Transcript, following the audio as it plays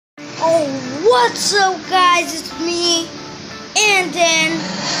Yo, what's up guys, it's me, and then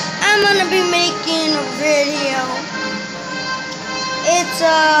I'm gonna be making a video. It's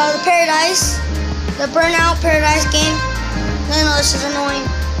the burnout paradise game. I know this is annoying,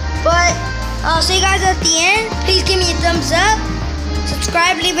 but I'll see you guys at the end. Please give me a thumbs up,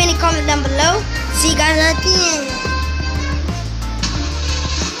 subscribe, leave any comment down below. See you guys at the end.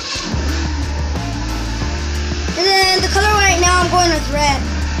 And then the color right now, I'm going with red.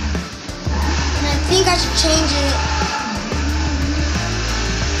 And I think I should change it.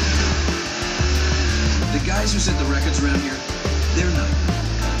 The guys who set the records around here, they're not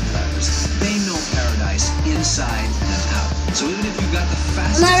drivers. They know paradise inside and out. So even if you got the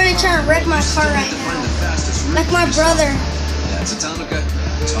fastest, I'm not really trying to wreck my car right now. Like my brother. That's Atomica,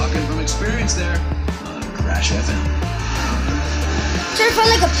 talking from experience there on Crash FM. Try to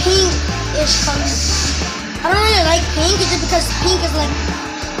find like a pink-ish color. I don't really like pink, it's just because pink is like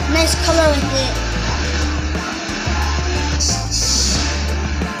a nice color with it.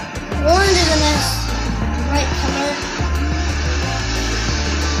 Orange is a nice bright color.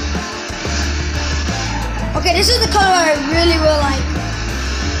 Okay, this is the color I really will like.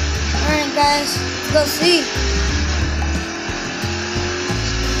 Alright guys, let's go see.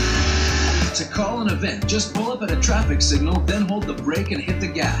 To call an event, just pull up at a traffic signal, then hold the brake and hit the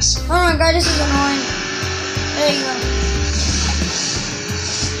gas. Oh my god, this is annoying. There you go.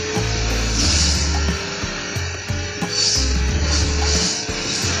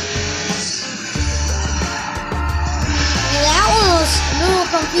 Yeah, that one was a little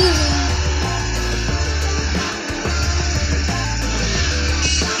confusing.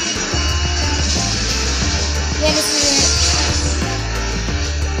 Yeah, this is it.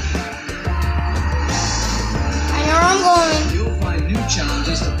 I know where I'm going. You'll find new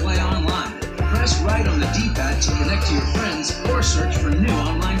challenges to play online. Press right on the D-pad to connect to your friends or search for new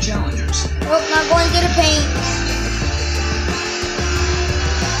online challengers. Oh, not going to the paint.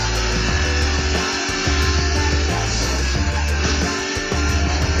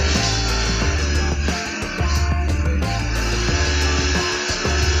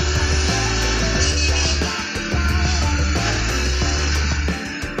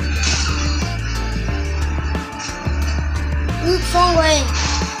 Oops, wrong way.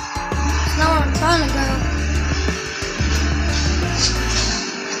 That's not where I'm trying to go.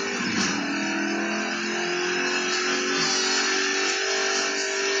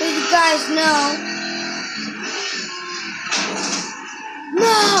 As you guys know.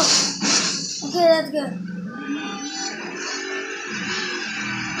 No! Okay, that's good.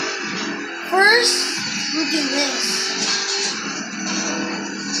 First, we do this.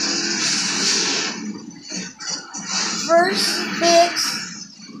 First, fix.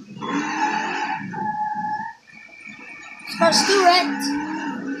 Let's do it.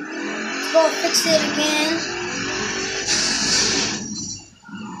 Let's go fix it again.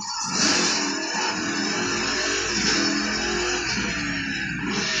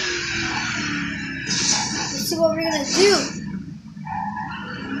 Let's see what we're gonna do.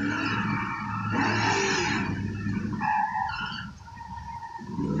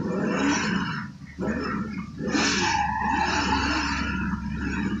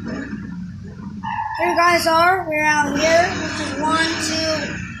 Here you guys are. We're out here, which is 1,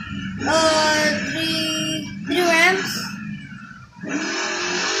 2, 3 ramps.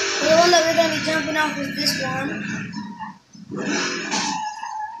 The one that we're gonna be jumping off is this one.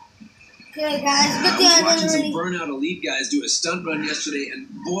 Okay, guys. Good thing I watching didn't some really. Burnout Elite guys do a stunt run yesterday, and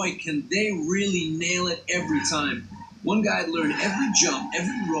boy, can they really nail it every time. One guy had learned every jump,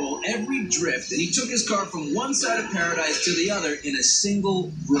 every roll, every drift, and he took his car from one side of paradise to the other in a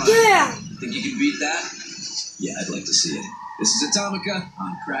single run. Yeah. Think you can beat that? Yeah, I'd like to see it. This is Atomica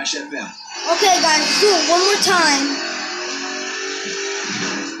on Crash FM. Okay, guys. Let's do it one more time.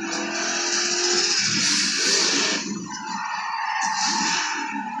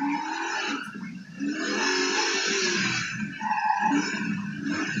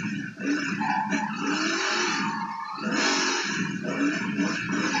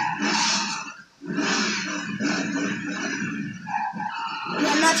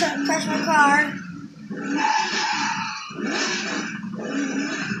 I'm not trying to crash my car.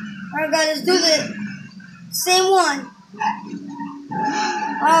 Alright guys, let's do the same one.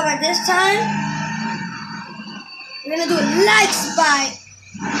 Alright, but this time we're gonna do a light spike.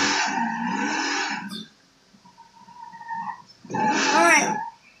 Alright.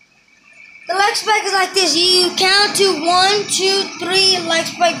 The light spike is like this. You count to 1, 2, 3, light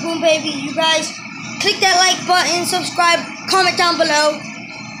spike, boom baby. You guys click that like button, subscribe, comment down below,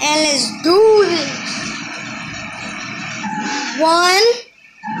 and let's do this. 1,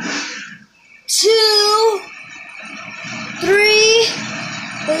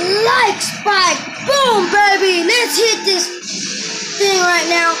 Let's hit this thing right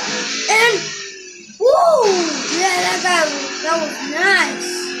now. And, woo! Yeah, that was nice.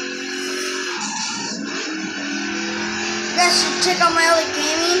 You guys should check out my other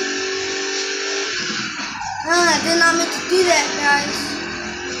gaming. I did not mean to do that, guys.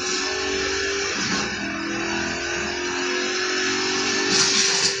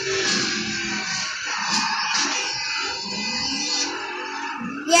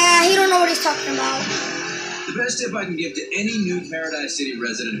 Yeah, he don't know what he's talking about. The best tip I can give to any new Paradise City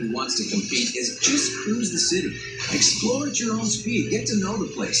resident who wants to compete is just cruise the city. Explore at your own speed. Get to know the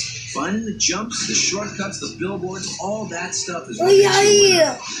place. Finding the jumps, the shortcuts, the billboards, all that stuff is what makes you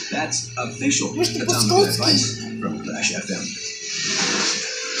win. That's official atomic advice from Crash FM.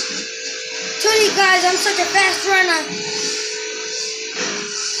 Tell you guys, I'm such a fast runner.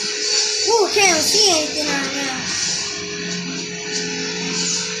 Ooh, can't even see anything right now.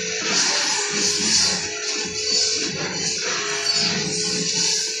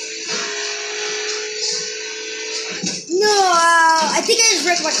 No, I think I just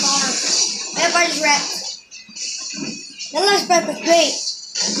wrecked my car. Everybody's wrecked. That last bike was great.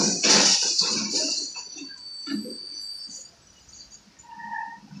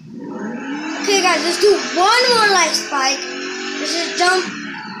 Okay guys, let's do one more life spike. Let's just jump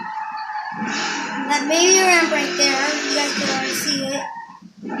that baby ramp right there. You guys can already see it.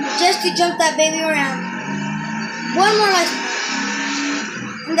 Just to jump that baby ramp. One more life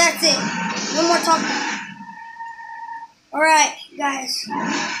spike. And that's it. No more talking. Alright, guys. 1,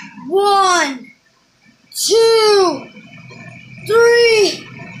 2, 3.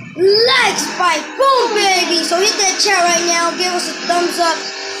 Like spike. Boom, baby. So hit that chat right now. Give us a thumbs up.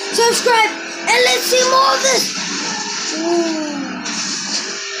 Subscribe. And let's see more of this. Ooh.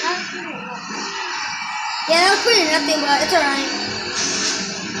 Yeah, that was pretty nothing, but it's alright.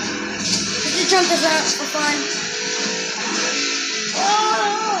 Let's just jump this out for fun.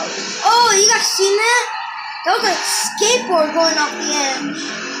 Oh, you guys seen that? That was like a skateboard going off the edge.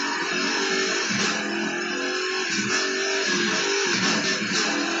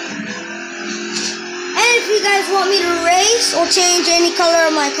 And if you guys want me to race or change any color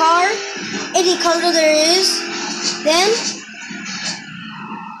of my car, any color there is, then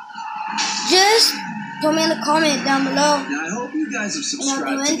just put me in the comment down below. Now, I hope you guys have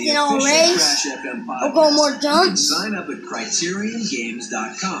subscribed to the I'll official race, Crash FM podcast. I'll go more jumps. Sign up at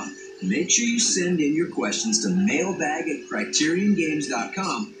CriterionGames.com. Make sure you send in your questions to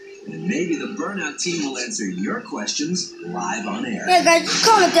mailbag@CriterionGames.com, and maybe the Burnout team will answer your questions live on air. Yeah, guys, just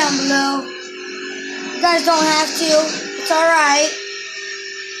comment down below. You guys don't have to. It's alright.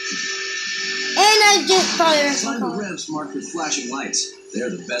 And I just probably Find the ramps marked with flashing lights. They're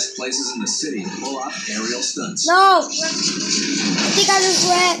the best places in the city to pull off aerial stunts. No! I think I just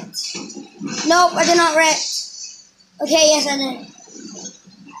wrecked. Nope, I did not wreck. Okay, yes I did.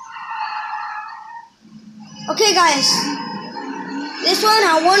 Okay guys, this one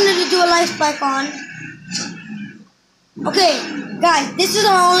I wanted to do a life spike on. Okay, guys, this is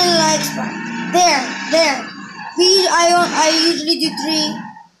our only life spike. There. I usually do 3,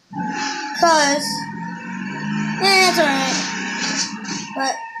 cause it's alright.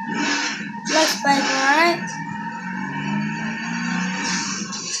 But life spike, alright.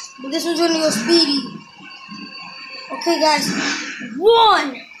 But this one's gonna go speedy. Okay, guys,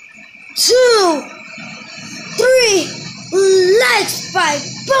 1, 2, 3, light spike,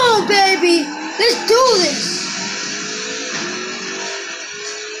 boom, baby, let's do this.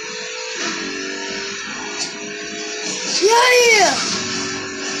 Yeah.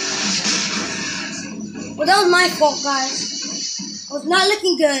 Well, that was my fault, guys. I was not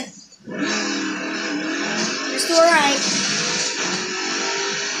looking good. It's alright.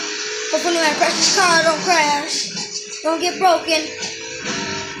 Hopefully my precious car don't crash, don't get broken.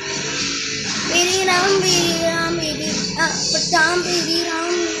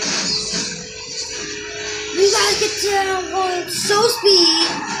 You guys can tell I'm going so speed.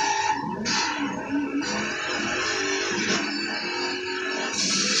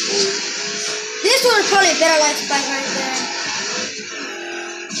 This one is probably a better life spike right there.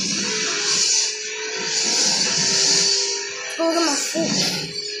 Go to my foot.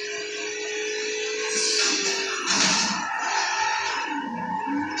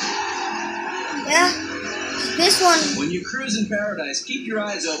 Yeah, this one. When you cruise in paradise, keep your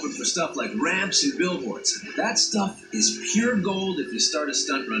eyes open for stuff like ramps and billboards. That stuff is pure gold if you start a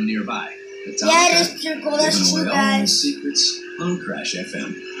stunt run nearby. Yeah, it is pure gold. That's true, all the guys. secrets on Crash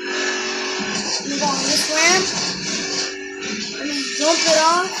FM. We go on this ramp. Let me jump it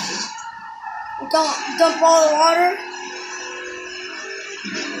off. Dump all the water.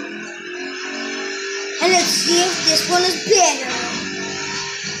 And let's see if this one is better.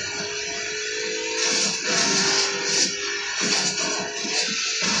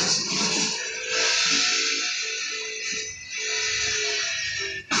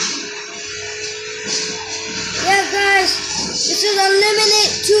 Yeah, guys, this is unlimited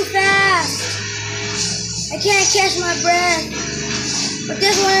too fast. I can't catch my breath. But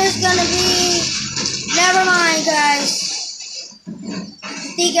this one is gonna be... Never mind, guys. I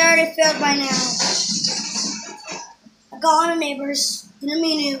think I already failed by now. I got all the neighbors. Didn't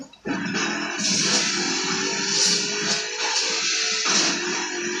mean to.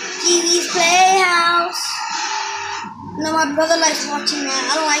 TV's Playhouse. No, my brother likes watching that.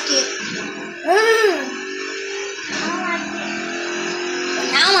 I don't like it. I don't like it. But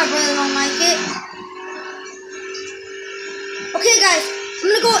now my brother don't like it. Okay, guys. I'm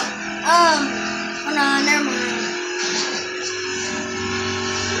gonna go... Oh, no, never mind.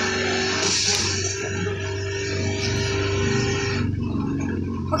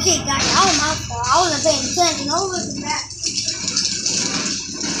 Okay, guys, that was my fault. I wasn't paying attention. Oh, look at that.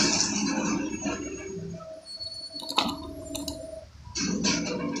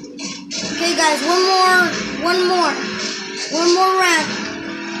 Okay, guys, one more round.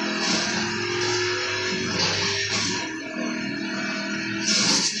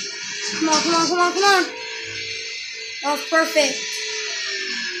 Come on. That was perfect.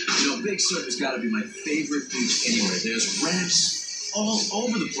 You know, Big Sur's got to be my favorite beach anywhere. There's ramps all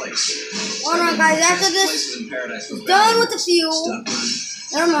over the place. Oh no, guys, after this, done with the fuel.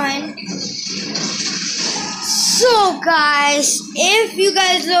 Never mind. So, guys, if you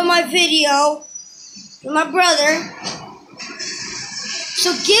guys love my video with my brother,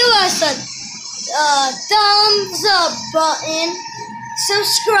 so give us a thumbs up button,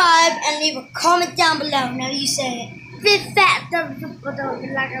 subscribe, and leave a comment down below. Now you say it. Big fat thumbs up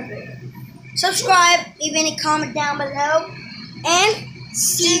button, like a bit. Subscribe, leave any comment down below, and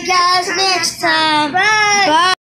see you guys next time. Bye. Bye.